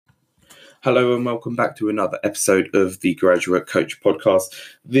Hello and welcome back to another episode of the Graduate Coach Podcast.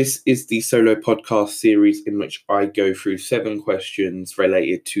 This is the solo podcast series in which I go through 7 questions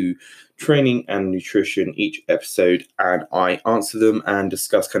related to training and nutrition each episode, and I answer them and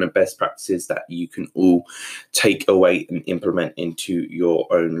discuss kind of best practices that you can all take away and implement into your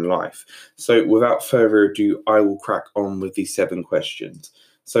own life. So without further ado, I will crack on with these 7 questions.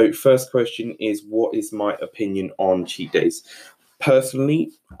 So first question is, what is my opinion on cheat days?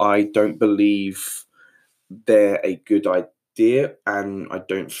 Personally, I don't believe they're a good idea, and I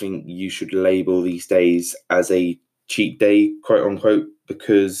don't think you should label these days as a cheat day, quote unquote,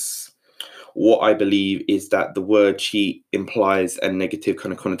 because what I believe is that the word cheat implies a negative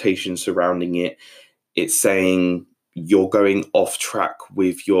kind of connotation surrounding it. It's saying you're going off track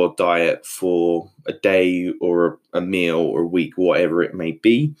with your diet for a day or a meal or a week, whatever it may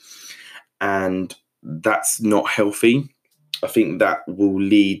be, and that's not healthy. I think that will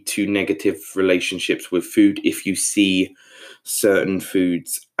lead to negative relationships with food if you see certain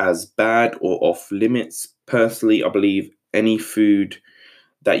foods as bad or off limits. Personally, I believe any food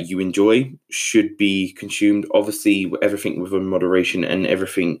that you enjoy should be consumed. Obviously, everything within moderation and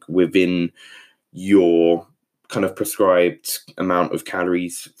everything within your kind of prescribed amount of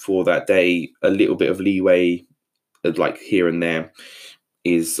calories for that day. A little bit of leeway, like here and there,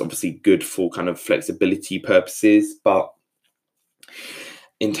 is obviously good for kind of flexibility purposes, but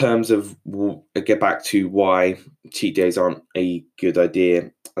in terms of, we'll get back to why cheat days aren't a good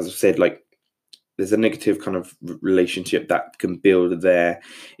idea. As I've said, like, there's a negative kind of relationship that can build there.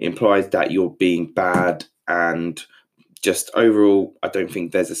 It implies that you're being bad, and just overall, I don't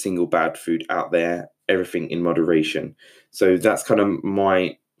think there's a single bad food out there. Everything in moderation. So that's kind of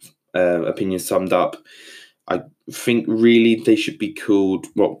my opinion summed up. I think really they should be called,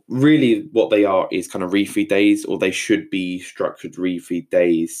 well, really what they are is kind of refeed days, or they should be structured refeed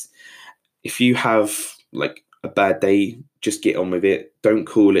days. If you have like a bad day, just get on with it. Don't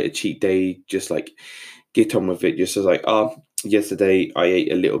call it a cheat day. Just like get on with it. Just as like, yesterday I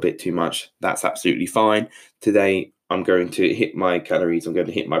ate a little bit too much. That's absolutely fine. Today I'm going to hit my calories. I'm going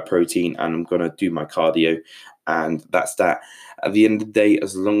to hit my protein, and I'm going to do my cardio. And that's that. At the end of the day,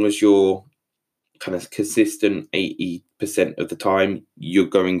 as long as you're kind of consistent 80% of the time, you're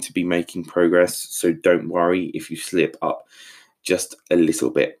going to be making progress. So don't worry if you slip up just a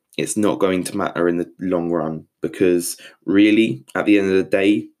little bit. It's not going to matter in the long run, because really at the end of the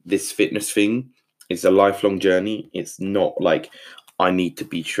day, this fitness thing is a lifelong journey. It's not like I need to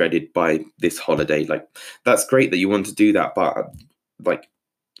be shredded by this holiday. Like, that's great that you want to do that, but like,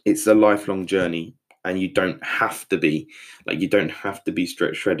 it's a lifelong journey, and you don't have to be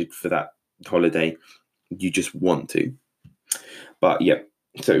shredded for that holiday. You just want to. But yeah,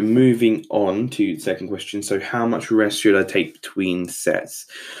 so moving on to the second question. So how much rest should I take between sets?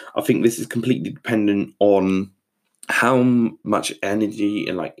 I think this is completely dependent on how much energy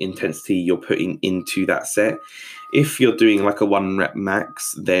and like intensity you're putting into that set. If you're doing like a 1 rep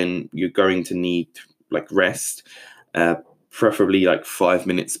max, then you're going to need like rest, preferably like 5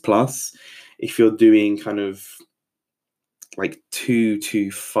 minutes plus. If you're doing kind of like 2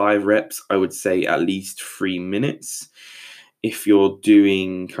 to 5 reps, I would say at least 3 minutes. If you're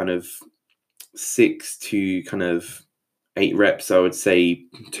doing kind of 6 to kind of 8 reps, I would say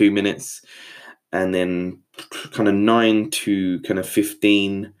 2 minutes. And then kind of 9 to kind of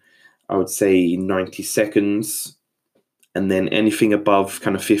 15, I would say 90 seconds. And then anything above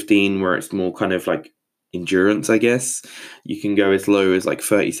kind of 15, where it's more kind of like endurance, I guess, you can go as low as like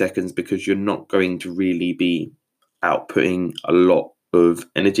 30 seconds, because you're not going to really be outputting a lot of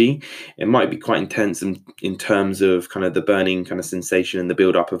energy. It might be quite intense in terms of kind of the burning kind of sensation and the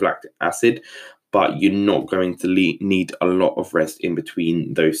build-up of lactic acid, but you're not going to need a lot of rest in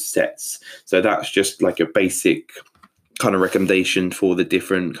between those sets. So that's just like a basic kind of recommendation for the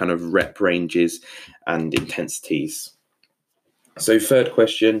different kind of rep ranges and intensities. So third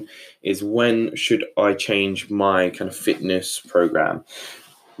question is, when should I change my kind of fitness program?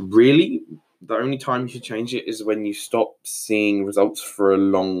 Really, the only time you should change it is when you stop seeing results for a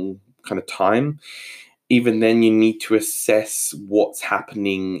long kind of time. Even then, you need to assess what's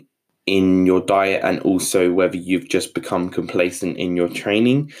happening in your diet, and also whether you've just become complacent in your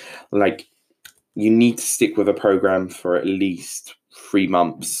training. Like, you need to stick with a program for at least 3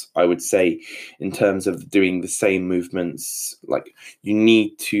 months, I would say, in terms of doing the same movements. Like, you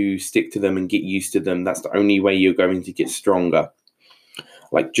need to stick to them and get used to them. That's the only way you're going to get stronger.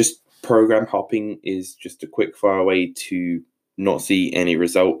 Like, just program hopping is just a quick fire way to not see any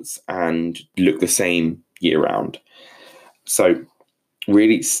results and look the same year round. So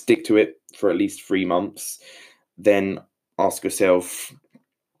really stick to it for at least 3 months. Then ask yourself,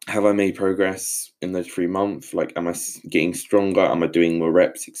 have I made progress in those 3 months? Like, am I getting stronger? Am I doing more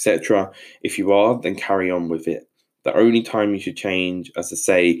reps, etc.? If you are, then carry on with it. The only time you should change, as I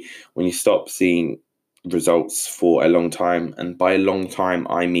say, when you stop seeing results for a long time, and by a long time,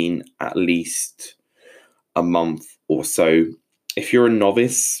 I mean at least a month or so. If you're a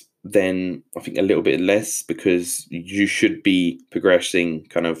novice, then I think a little bit less, because you should be progressing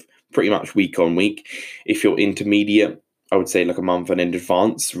kind of pretty much week on week. If you're intermediate, I would say like a month and in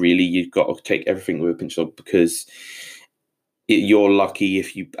advance. Really, you've got to take everything with a pinch of salt, because you're lucky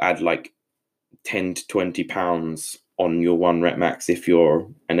if you add like 10 to 20 pounds on your 1 rep max if you're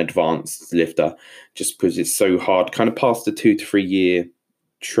an advanced lifter, just because it's so hard, kind of past the 2 to 3 year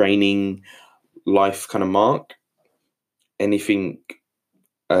training life kind of mark. Anything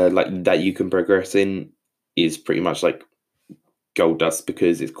like that you can progress in is pretty much like gold dust,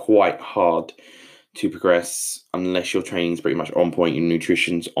 because it's quite hard to progress unless your training is pretty much on point, your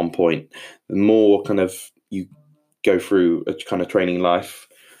nutrition's on point. The more kind of you go through a kind of training life,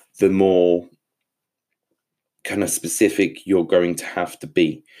 the more kind of specific you're going to have to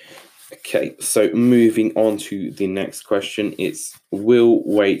be. Okay, so moving on to the next question. It's, will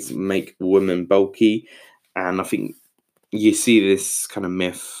weights make women bulky? And I think you see this kind of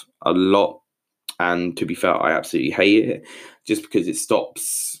myth a lot. And to be fair, I absolutely hate it, just because it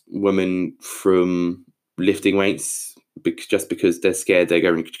stops women from lifting weights, just because they're scared they're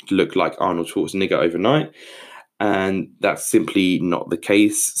going to look like Arnold Schwarzenegger overnight. And that's simply not the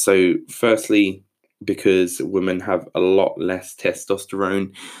case. So firstly, because women have a lot less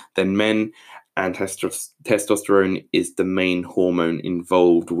testosterone than men, and testosterone is the main hormone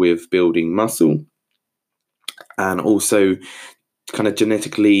involved with building muscle. And also, kind of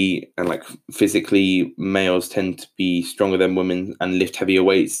genetically and like physically, males tend to be stronger than women and lift heavier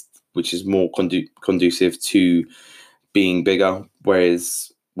weights, which is more conducive to being bigger.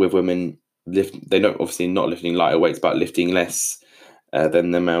 Whereas with women, they're not obviously not lifting lighter weights, but lifting less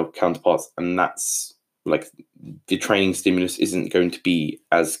than their male counterparts, and that's like the training stimulus isn't going to be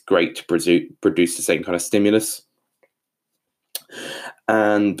as great to produce the same kind of stimulus.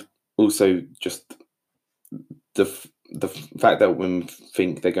 And also, just the fact that women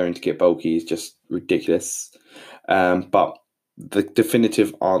think they're going to get bulky is just ridiculous. But the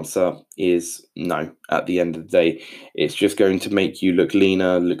definitive answer is no. At the end of the day, it's just going to make you look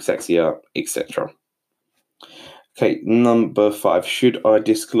leaner, look sexier, etc. Okay, number 5. Should I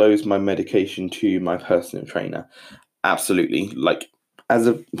disclose my medication to my personal trainer? Absolutely. Like, as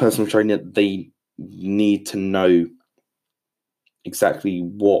a personal trainer, they need to know exactly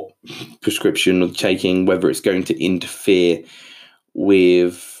what prescription you're taking, whether it's going to interfere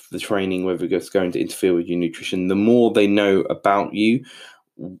with the training, whether it's going to interfere with your nutrition. The more they know about you,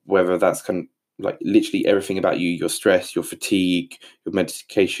 whether that's kind of like literally everything about you, your stress, your fatigue, your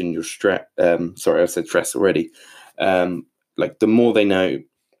medication, your stress. Sorry, I said stress already. Like, the more they know,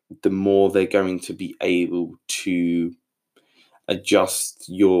 the more they're going to be able to adjust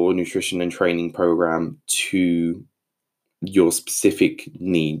your nutrition and training program to your specific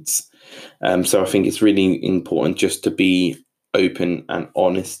needs. So I think it's really important just to be open and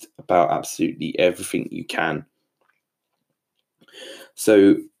honest about absolutely everything you can.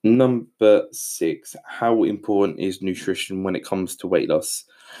 So number 6, how important is nutrition when it comes to weight loss?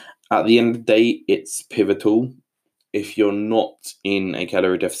 At the end of the day, it's pivotal. If you're not in a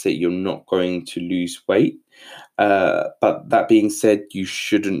calorie deficit, you're not going to lose weight. But that being said, you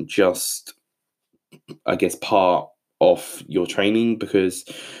shouldn't just, I guess, part off your training, because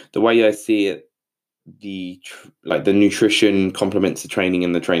the way I see it, the nutrition complements the training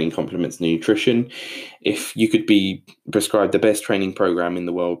and the training complements the nutrition. If you could be prescribed the best training program in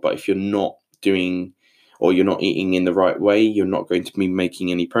the world, but if you're not doing, or you're not eating in the right way, you're not going to be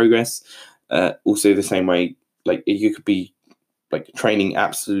making any progress. Also the same way, like, you could be like training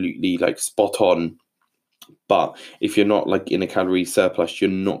absolutely like spot on, but if you're not like in a calorie surplus, you're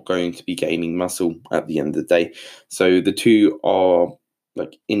not going to be gaining muscle at the end of the day. So the two are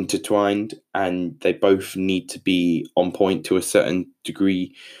like intertwined, and they both need to be on point to a certain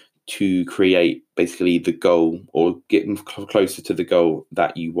degree to create basically the goal, or get closer to the goal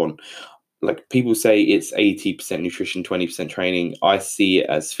that you want. Like, people say it's 80% nutrition, 20% training. I see it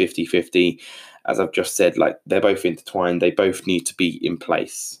as 50-50. As I've just said, like, they're both intertwined. They both need to be in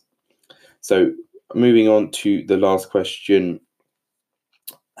place. So moving on to the last question,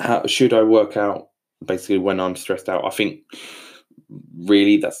 how should I work out basically when I'm stressed out? I think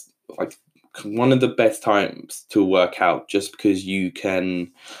really that's like one of the best times to work out, just because you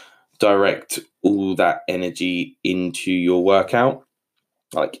can direct all that energy into your workout.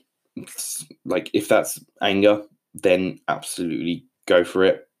 Like if that's anger, then absolutely go for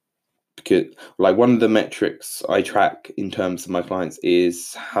it. because like one of the metrics I track in terms of my clients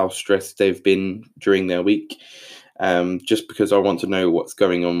is how stressed they've been during their week. Just because I want to know what's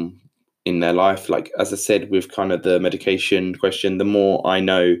going on in their life. Like, as I said, with kind of the medication question, the more I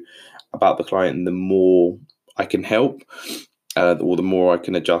know about the client, the more I can help, or the more I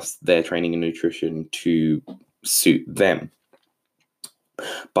can adjust their training and nutrition to suit them.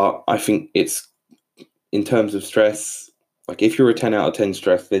 But I think it's, in terms of stress, like if you're a 10 out of 10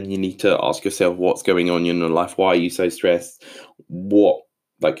 stress, then you need to ask yourself what's going on in your life. Why are you so stressed?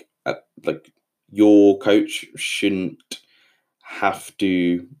 Like your coach shouldn't have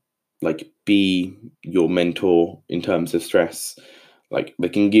to like be your mentor in terms of stress. Like they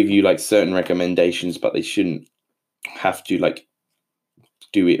can give you like certain recommendations, but they shouldn't have to like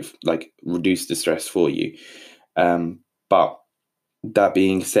do it, like reduce the stress for you. But that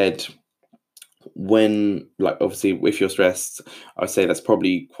being said, when like obviously if you're stressed, I would say that's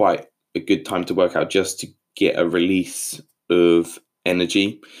probably quite a good time to work out, just to get a release of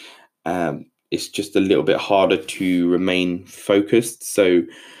energy. It's just a little bit harder to remain focused. So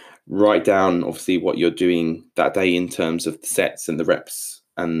write down obviously what you're doing that day in terms of the sets and the reps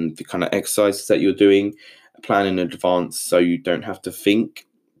and the kind of exercises that you're doing. Plan in advance so you don't have to think,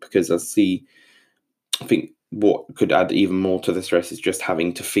 because I think what could add even more to the stress is just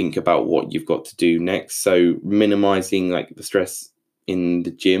having to think about what you've got to do next. So minimizing like the stress in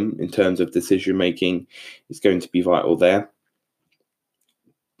the gym in terms of decision making is going to be vital there.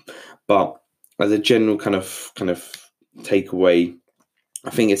 But as a general kind of takeaway, I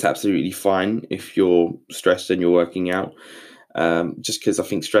think it's absolutely fine if you're stressed and you're working out, just because I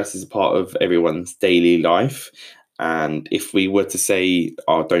think stress is a part of everyone's daily life. And if we were to say,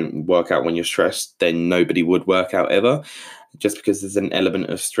 oh, don't work out when you're stressed, then nobody would work out ever, just because there's an element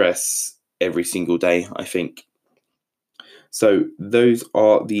of stress every single day, I think. So those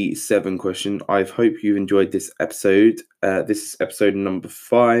are the 7 questions. I hope you've enjoyed this episode. This is episode number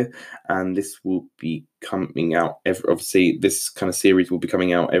 5, and this will be coming out obviously this kind of series will be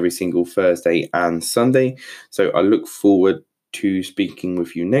coming out every single Thursday and Sunday. So I look forward to speaking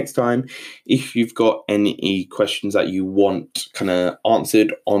with you next time. If you've got any questions that you want kind of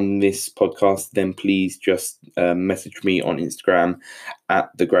answered on this podcast, then please just message me on Instagram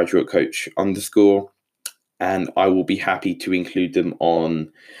at TheGraduateCoach_. And I will be happy to include them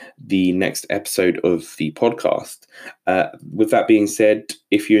on the next episode of the podcast. With that being said,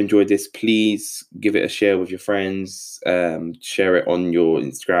 if you enjoyed this, please give it a share with your friends. Share it on your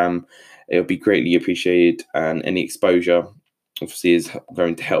Instagram. It'll be greatly appreciated. And any exposure, obviously, is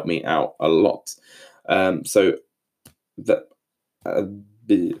going to help me out a lot. Thank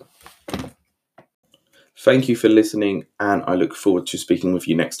you for listening, and I look forward to speaking with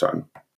you next time.